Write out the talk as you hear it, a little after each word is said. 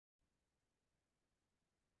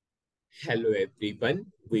Hello everyone.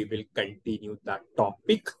 We will continue the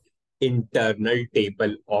topic internal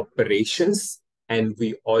table operations, and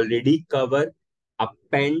we already cover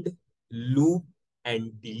append, loop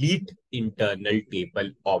and delete internal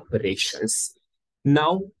table operations.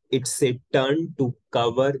 Now it's a turn to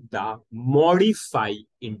cover the modify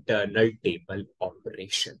internal table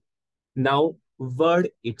operation. Now word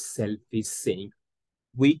itself is saying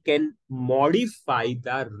we can modify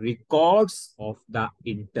the records of the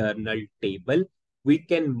internal table. We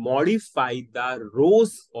can modify the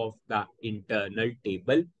rows of the internal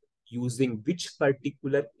table using which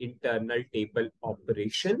particular internal table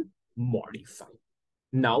operation modify.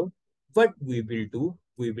 Now, what we will do,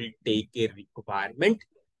 we will take a requirement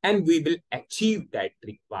and we will achieve that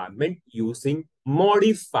requirement using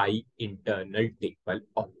modify internal table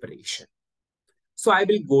operation. So I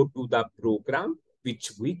will go to the program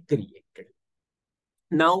which we created.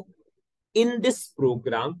 Now, in this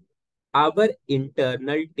program, our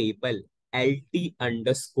internal table LT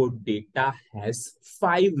underscore data has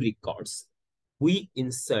 5 records. We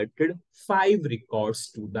inserted 5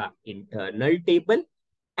 records to the internal table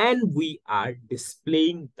and we are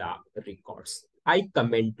displaying the records. I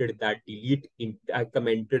commented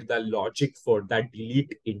the logic for the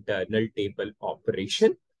delete internal table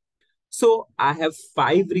operation. So I have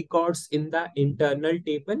 5 records in the internal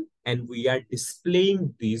table and we are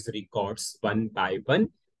displaying these records one by one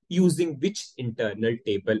using which internal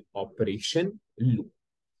table operation loop.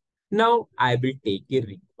 Now I will take a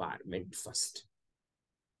requirement first.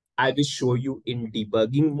 I will show you in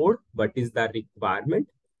debugging mode what is the requirement.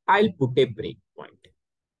 I'll put a breakpoint.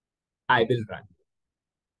 I will run.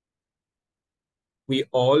 We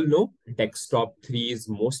all know desktop 3 is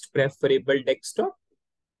most preferable desktop.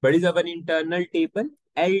 What is our internal table?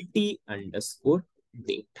 LT underscore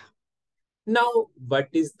data. Now, what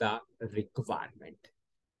is the requirement?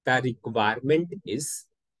 The requirement is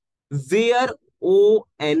where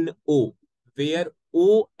ONO, where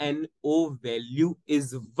ONO value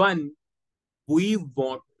is 1, we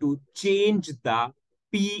want to change the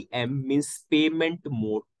PM means payment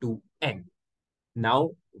mode to N. Now,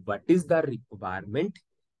 what is the requirement?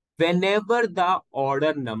 Whenever the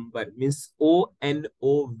order number means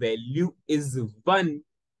ONO value is 1,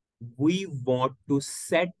 we want to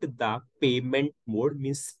set the payment mode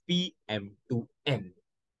means PM to N.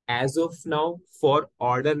 As of now, for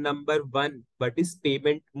order number 1, what is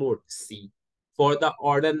payment mode? C. For the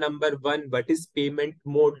order number 1, what is payment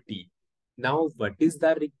mode? D. Now, what is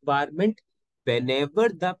the requirement? Whenever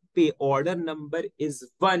the order number is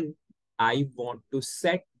 1, I want to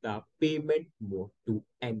set the payment mode to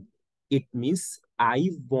N. It means I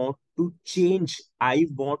want to change, I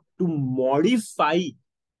want to modify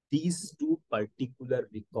these 2 particular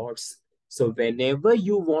records. So whenever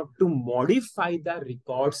you want to modify the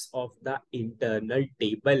records of the internal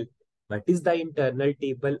table, what is the internal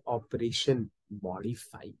table operation?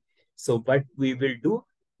 Modify. So what we will do,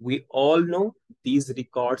 we all know these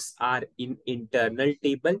records are in internal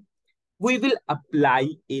table. We will apply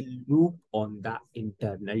a loop on the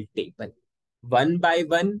internal table. One by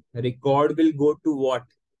one, record will go to what?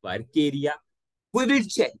 Work area. We will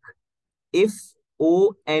check if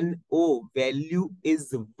ONO value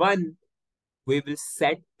is 1, we will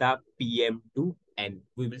set the PM to N.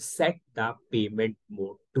 We will set the payment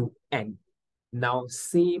mode to N. Now,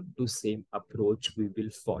 same to same approach we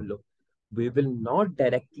will follow. We will not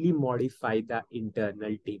directly modify the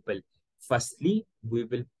internal table. Firstly, we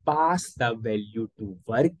will pass the value to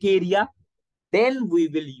work area. Then we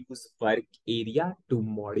will use work area to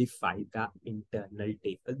modify the internal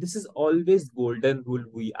table. This is always golden rule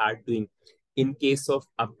we are doing. In case of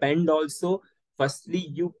append also, firstly,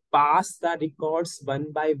 you pass the records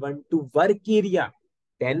one by one to work area.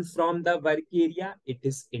 Then from the work area, it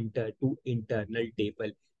is to internal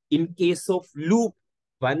table. In case of loop,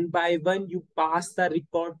 one by one, you pass the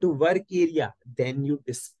record to work area. Then you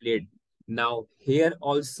displayed. Now here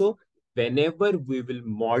also, whenever we will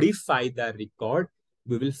modify the record,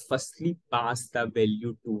 we will firstly pass the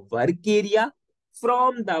value to work area.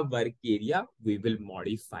 From the work area, we will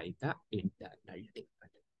modify the internal table.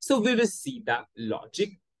 So we will see the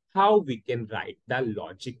logic, how we can write the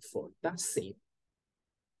logic for the same.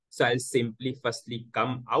 So I'll simply firstly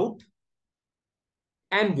come out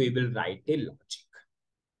and we will write a logic.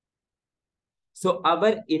 So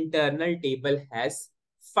our internal table has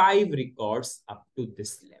 5 records up to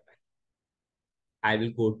this level. I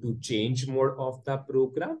will go to change mode of the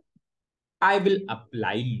program. I will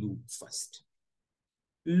apply loop first.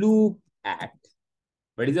 Loop at,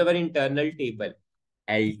 what is our internal table?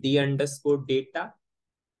 LT underscore data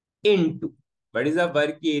into, what is the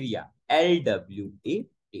work area? LWA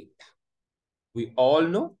data. We all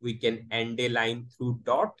know we can end a line through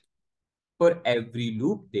dot. For every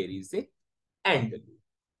loop, there is a end loop.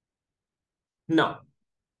 Now,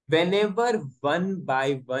 whenever one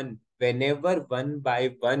by one, the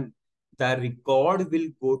record will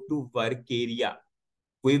go to work area,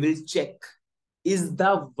 we will check, is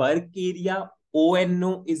the work area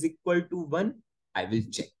ONO is equal to 1? I will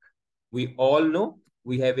check. We all know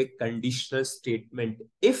we have a conditional statement.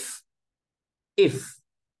 If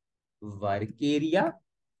work area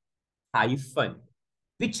hyphen,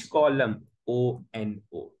 which column?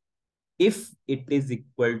 ONO. If it is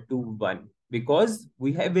equal to 1, because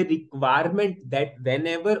we have a requirement that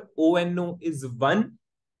whenever ONO is 1,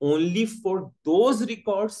 only for those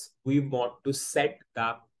records we want to set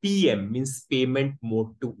the PM, means payment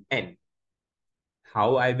mode, to N.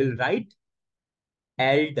 How I will write?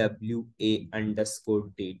 LWA underscore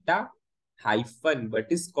data hyphen, what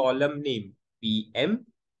is column name? PM,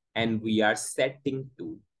 and we are setting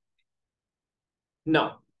to.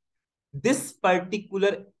 Now, this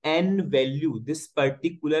particular N value, this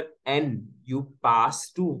particular N you pass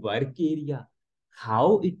to work area,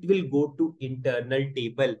 how it will go to internal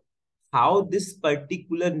table, how this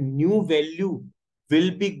particular new value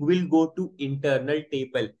will go to internal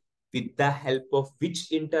table, with the help of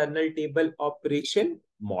which internal table operation?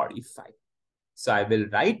 Modify. So I will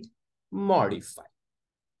write modify.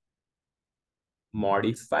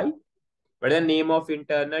 Modify. What is the name of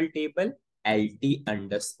internal table? LT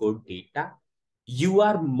underscore data. You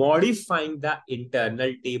are modifying the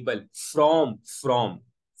internal table from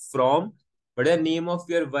what is the name of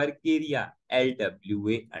your work area?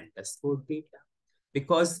 LWA underscore data.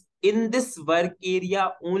 Because in this work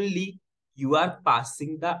area only you are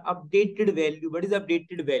passing the updated value. What is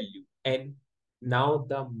updated value? And now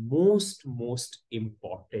the most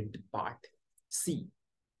important part. See,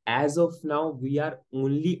 as of now, we are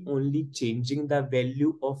only changing the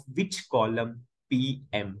value of which column?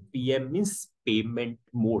 PM. PM means payment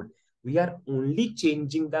mode. We are only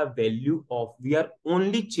changing the value of, we are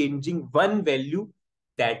only changing one value,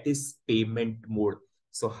 that is payment mode.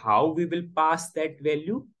 So how we will pass that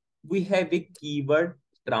value? We have a keyword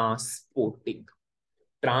transporting.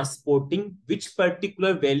 Transporting which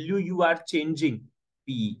particular value you are changing?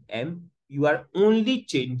 PM. You are only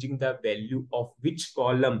changing the value of which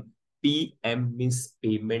column? PM means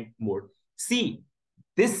payment mode. See,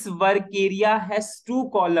 this work area has two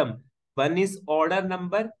columns. One is order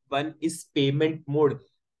number, one is payment mode.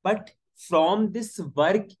 But from this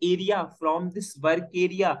work area,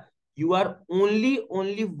 you are only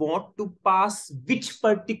want to pass which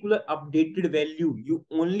particular updated value. You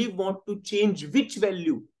only want to change which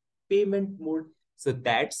value? Payment mode. So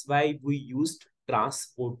that's why we used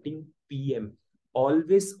transporting PM.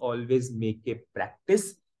 Always make a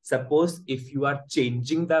practice. Suppose if you are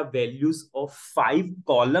changing the values of 5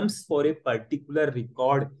 columns for a particular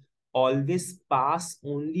record, always pass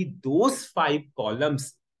only those 5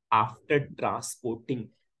 columns after transporting.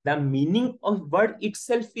 The meaning of word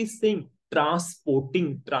itself is saying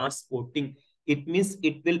transporting. It means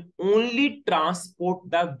it will only transport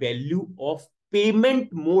the value of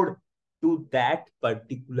payment mode to that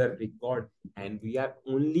particular record, and we are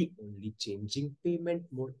only changing payment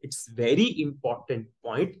mode. It's very important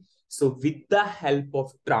point. So with the help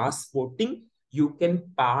of transporting, you can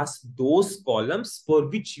pass those columns for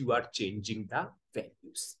which you are changing the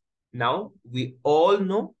values. Now we all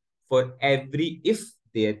know for every if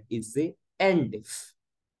there is a end if.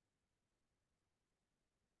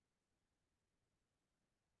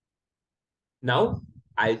 Now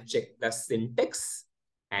I'll check the syntax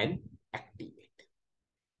and activate.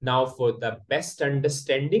 Now for the best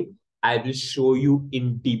understanding, I will show you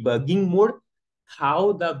in debugging mode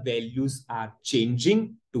how the values are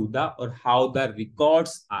changing to the, or how the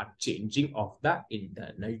records are changing of the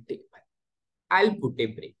internal table. I'll put a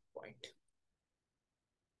breakpoint.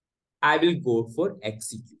 I will go for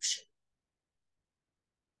execution.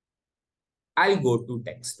 I'll go to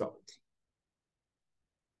desktop 3.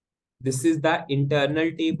 This is the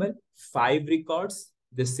internal table, 5 records.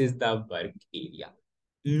 This is the work area.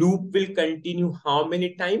 Loop will continue how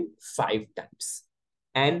many times? 5 times.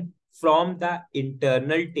 And from the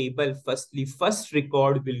internal table, first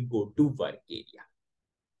record will go to work area.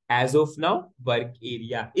 As of now, work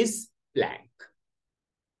area is blank.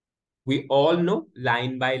 We all know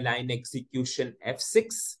line by line execution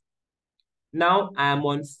F6. Now I am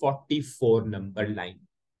on 44 number line.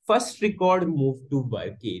 First record move to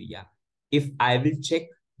work area. If I will check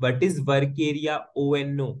what is work area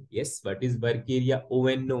ONO, yes, what is work area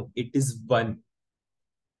ONO? It is 1.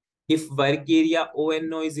 If work area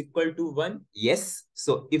ONO is equal to 1, yes.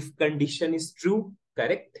 So if condition is true,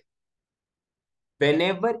 correct.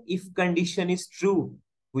 Whenever if condition is true,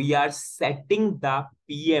 we are setting the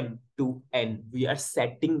PM to N. We are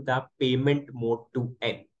setting the payment mode to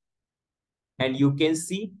N. And you can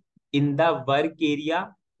see in the work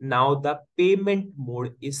area, now the payment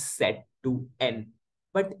mode is set to N.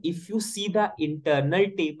 But if you see the internal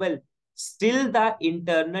table, still the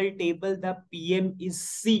internal table, the PM is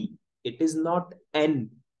C. It is not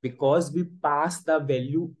N because we pass the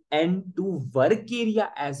value N to work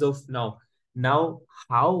area as of now. Now,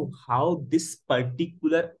 how this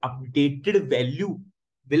particular updated value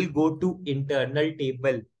will go to internal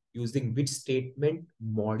table? Using which statement?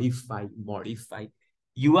 Modify.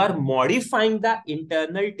 You are modifying the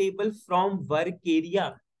internal table from work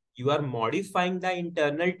area. You are modifying the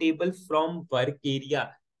internal table from work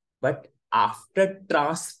area. But after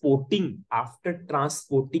transporting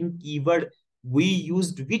keyword, we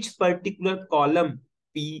used which particular column?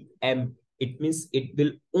 PM. It means it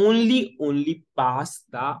will only pass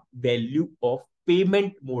the value of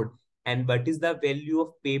payment mode. And what is the value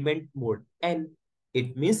of payment mode? N.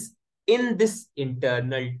 It means in this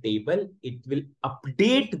internal table, it will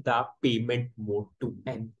update the payment mode to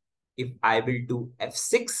N. If I will do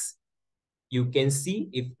F6, you can see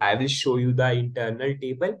if I will show you the internal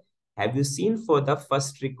table. Have you seen for the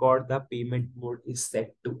first record, the payment mode is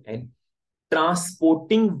set to N.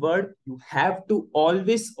 Transporting word, you have to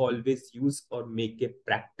always use or make a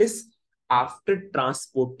practice. After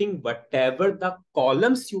transporting, whatever the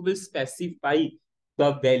columns you will specify,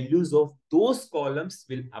 the values of those columns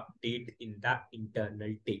will update in the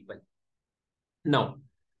internal table. Now,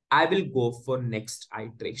 I will go for next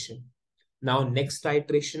iteration. Now, next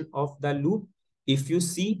iteration of the loop, if you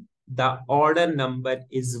see the order number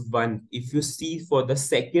is 1. If you see for the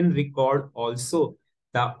second record also,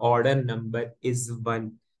 the order number is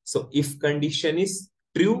 1. So if condition is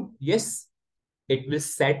true, yes, it will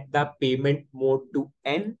set the payment mode to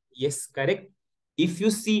N. Yes, correct. If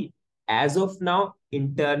you see, as of now,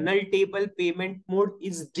 internal table payment mode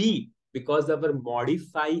is D because our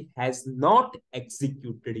modify has not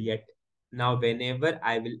executed yet. Now, whenever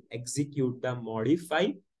I will execute the modify,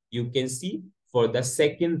 you can see for the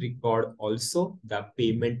second record also, the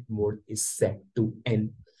payment mode is set to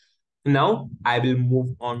N. Now, I will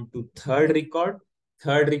move on to third record.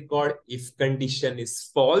 Third record, if condition is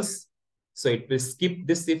false, so it will skip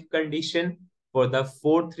this if condition. For the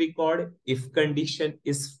fourth record, if condition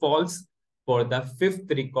is false. For the fifth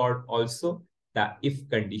record also, the if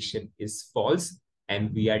condition is false.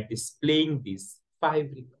 And we are displaying these 5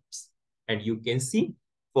 records. And you can see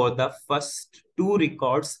for the first 2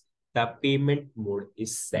 records, the payment mode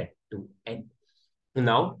is set to N.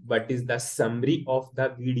 Now, what is the summary of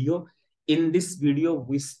the video? In this video,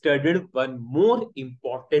 we studied one more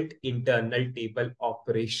important internal table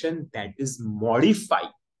operation, that is modify.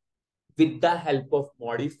 With the help of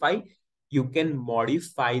modify, you can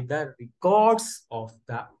modify the records of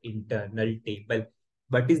the internal table.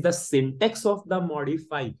 What is the syntax of the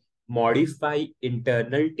modify? Modify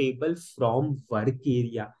internal table from work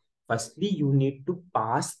area. Firstly, you need to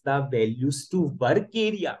pass the values to work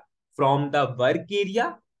area. From the work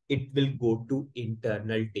area, it will go to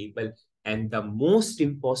internal table. And the most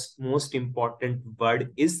important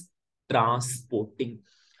word is transporting.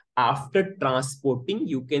 After transporting,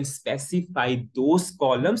 you can specify those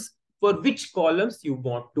columns for which columns you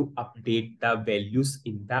want to update the values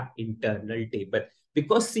in the internal table.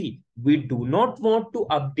 Because see, we do not want to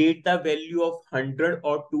update the value of 100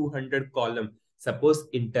 or 200 column. Suppose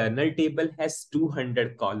internal table has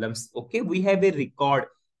 200 columns. Okay, we have a record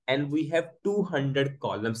and we have 200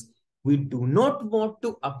 columns. We do not want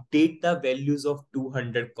to update the values of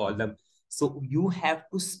 200 column. So you have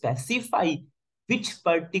to specify which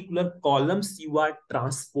particular columns you are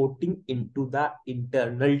transporting into the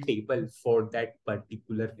internal table for that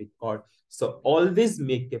particular record. So always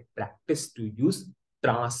make a practice to use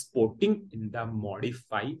transporting in the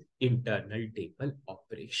modified internal table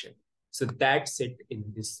operation. So that's it in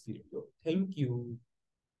this video. Thank you.